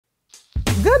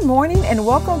Good morning and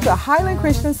welcome to Highland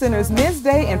Christian Center's Men's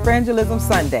Day and Evangelism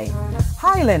Sunday.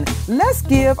 Highland, let's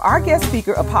give our guest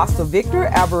speaker, Apostle Victor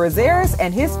Alvarez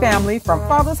and his family from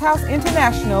Father's House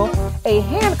International a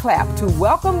hand clap to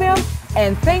welcome them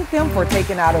and thank them for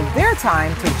taking out of their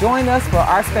time to join us for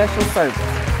our special service.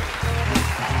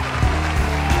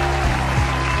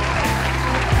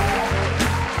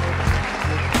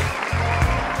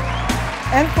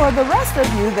 And for the rest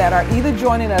of you that are either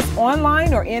joining us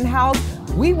online or in-house,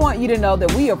 we want you to know that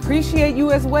we appreciate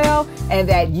you as well and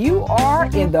that you are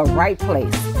in the right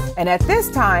place. And at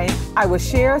this time, I will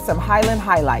share some Highland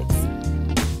highlights.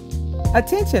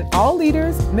 Attention all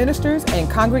leaders, ministers, and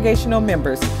congregational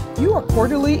members. You are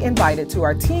cordially invited to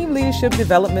our Team Leadership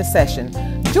Development Session.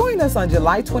 Join us on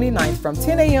July 29th from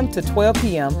 10 a.m. to 12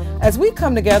 p.m. as we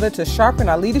come together to sharpen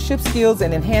our leadership skills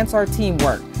and enhance our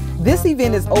teamwork. This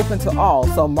event is open to all,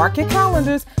 so mark your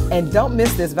calendars and don't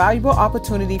miss this valuable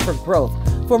opportunity for growth.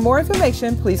 For more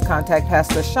information, please contact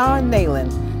Pastor Sean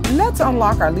Nayland. Let's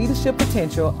unlock our leadership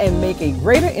potential and make a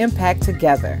greater impact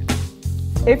together.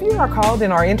 If you are called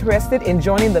and are interested in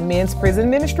joining the men's prison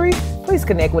ministry, please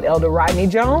connect with Elder Rodney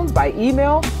Jones by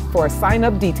email for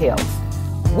sign-up details.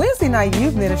 Wednesday night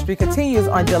youth ministry continues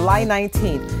on July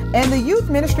 19th, and the youth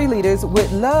ministry leaders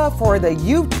would love for the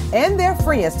youth and their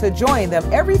friends to join them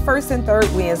every first and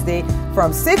third Wednesday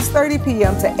from 6:30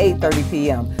 p.m. to 8:30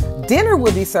 p.m. Dinner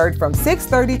will be served from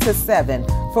 6:30 to 7.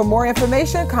 For more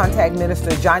information, contact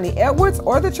Minister Johnny Edwards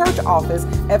or the church office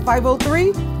at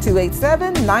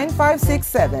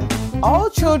 503-287-9567. All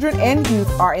children and youth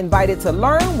are invited to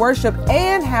learn, worship,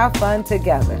 and have fun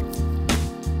together.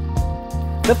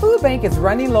 The food bank is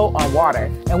running low on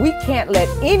water, and we can't let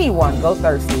anyone go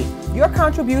thirsty. Your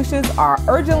contributions are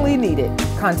urgently needed.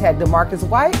 Contact DeMarcus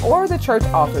White or the church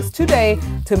office today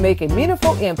to make a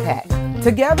meaningful impact.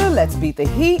 Together, let's beat the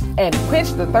heat and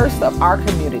quench the thirst of our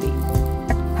community.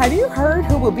 Have you heard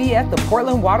who will be at the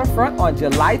Portland waterfront on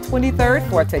July 23rd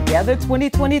for Together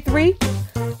 2023?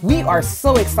 We are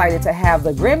so excited to have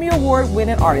the Grammy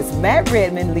Award-winning artist Matt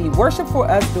Redman lead worship for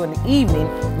us during the evening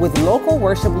with local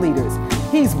worship leaders.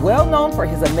 He's well known for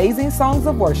his amazing songs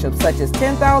of worship such as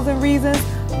 10,000 Reasons,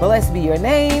 Blessed Be Your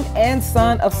Name, and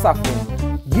Son of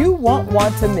Suffering. You won't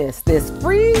want to miss this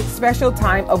free special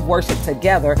time of worship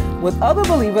together with other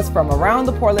believers from around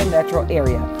the Portland metro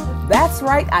area. That's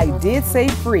right, I did say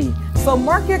free. So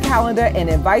mark your calendar and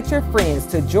invite your friends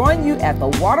to join you at the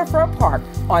Waterfront Park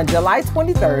on July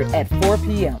 23rd at 4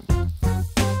 p.m.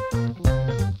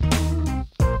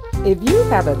 If you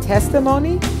have a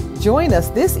testimony, join us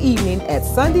this evening at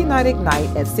Sunday Night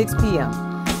Ignite at 6 p.m.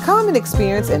 Come and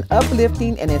experience an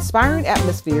uplifting and inspiring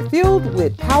atmosphere filled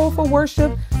with powerful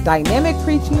worship, dynamic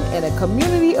preaching, and a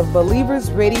community of believers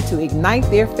ready to ignite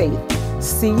their faith.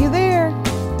 See you there.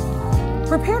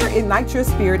 Prepare to ignite your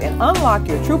spirit and unlock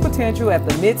your true potential at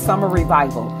the Midsummer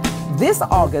Revival. This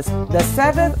August, the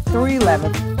 7th through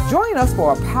 11th, join us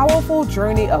for a powerful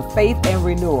journey of faith and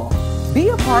renewal. Be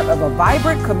a part of a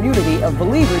vibrant community of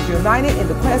believers united in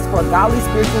the quest for godly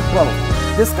spiritual growth.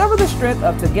 Discover the strength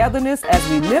of togetherness as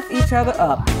we lift each other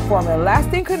up, forming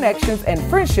lasting connections and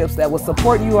friendships that will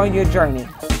support you on your journey.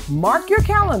 Mark your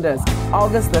calendars,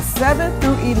 August the 7th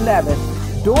through 11th.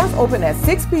 Doors open at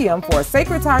 6 p.m. for a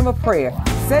sacred time of prayer,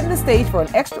 setting the stage for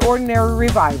an extraordinary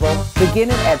revival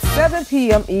beginning at 7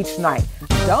 p.m. each night.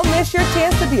 Don't miss your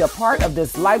chance to be a part of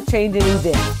this life-changing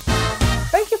event.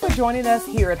 Thank you for joining us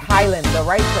here at Highland, the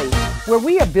right place, where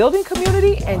we are building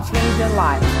community and changing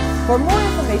lives. For more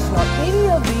information on any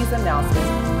of these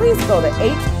announcements, please go to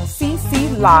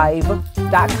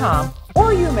hcclive.com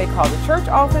or you may call the church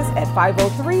office at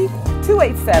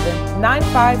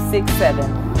 503-287-9567.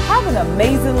 Have an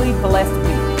amazingly blessed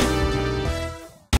week.